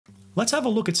Let's have a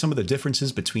look at some of the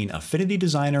differences between Affinity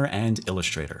Designer and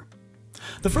Illustrator.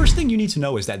 The first thing you need to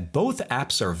know is that both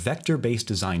apps are vector-based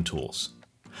design tools.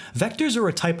 Vectors are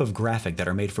a type of graphic that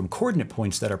are made from coordinate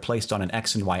points that are placed on an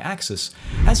X and Y axis,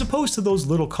 as opposed to those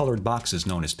little colored boxes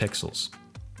known as pixels.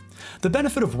 The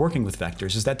benefit of working with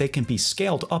vectors is that they can be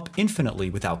scaled up infinitely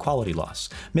without quality loss,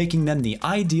 making them the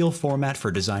ideal format for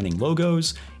designing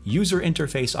logos, user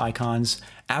interface icons,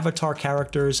 avatar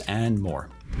characters, and more.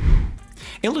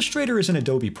 Illustrator is an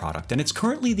Adobe product, and it's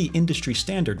currently the industry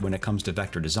standard when it comes to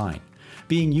vector design,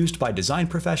 being used by design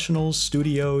professionals,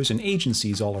 studios, and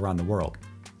agencies all around the world.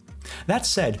 That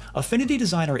said, Affinity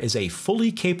Designer is a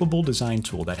fully capable design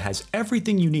tool that has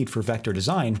everything you need for vector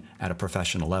design at a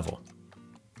professional level.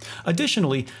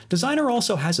 Additionally, Designer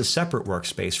also has a separate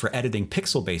workspace for editing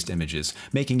pixel-based images,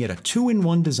 making it a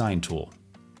two-in-one design tool.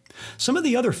 Some of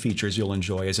the other features you'll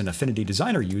enjoy as an Affinity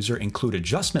Designer user include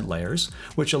adjustment layers,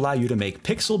 which allow you to make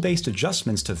pixel-based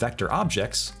adjustments to vector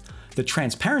objects, the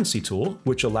transparency tool,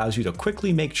 which allows you to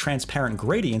quickly make transparent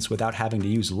gradients without having to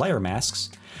use layer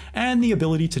masks, and the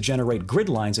ability to generate grid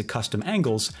lines at custom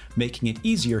angles, making it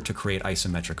easier to create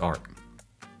isometric art.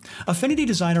 Affinity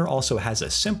Designer also has a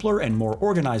simpler and more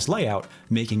organized layout,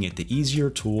 making it the easier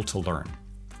tool to learn.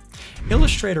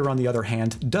 Illustrator, on the other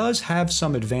hand, does have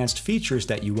some advanced features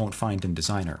that you won't find in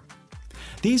Designer.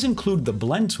 These include the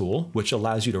Blend tool, which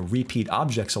allows you to repeat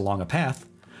objects along a path,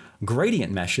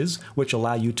 gradient meshes, which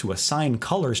allow you to assign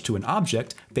colors to an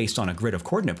object based on a grid of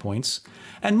coordinate points,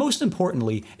 and most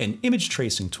importantly, an image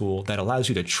tracing tool that allows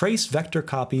you to trace vector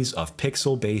copies of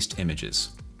pixel-based images.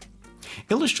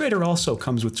 Illustrator also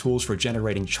comes with tools for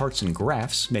generating charts and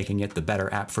graphs, making it the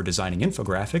better app for designing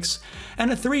infographics,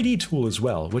 and a 3D tool as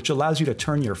well, which allows you to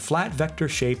turn your flat vector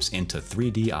shapes into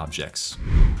 3D objects.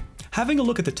 Having a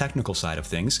look at the technical side of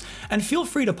things, and feel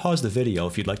free to pause the video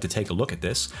if you'd like to take a look at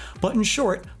this, but in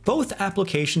short, both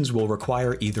applications will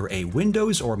require either a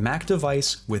Windows or Mac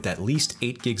device with at least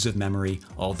 8 gigs of memory,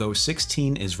 although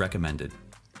 16 is recommended.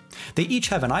 They each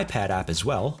have an iPad app as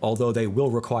well, although they will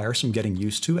require some getting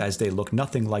used to as they look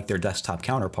nothing like their desktop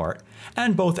counterpart,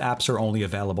 and both apps are only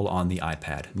available on the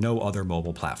iPad, no other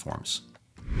mobile platforms.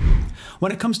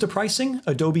 When it comes to pricing,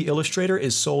 Adobe Illustrator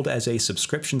is sold as a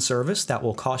subscription service that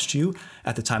will cost you,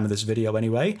 at the time of this video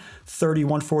anyway,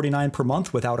 $31.49 per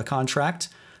month without a contract,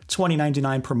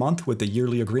 $20.99 per month with the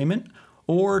yearly agreement,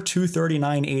 or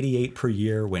 $239.88 per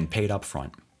year when paid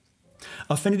upfront.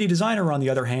 Affinity Designer, on the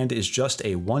other hand, is just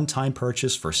a one-time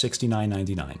purchase for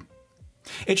 $69.99.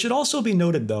 It should also be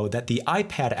noted, though, that the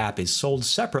iPad app is sold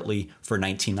separately for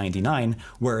 $19.99,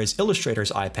 whereas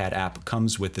Illustrator's iPad app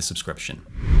comes with the subscription.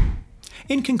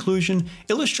 In conclusion,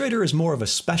 Illustrator is more of a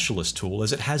specialist tool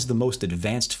as it has the most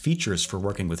advanced features for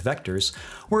working with vectors,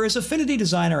 whereas Affinity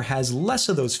Designer has less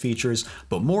of those features,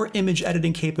 but more image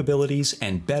editing capabilities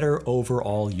and better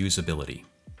overall usability.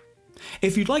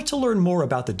 If you'd like to learn more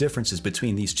about the differences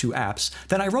between these two apps,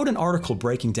 then I wrote an article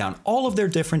breaking down all of their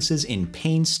differences in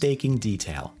painstaking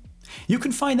detail. You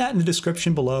can find that in the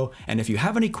description below, and if you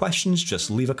have any questions,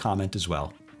 just leave a comment as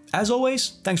well. As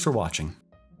always, thanks for watching.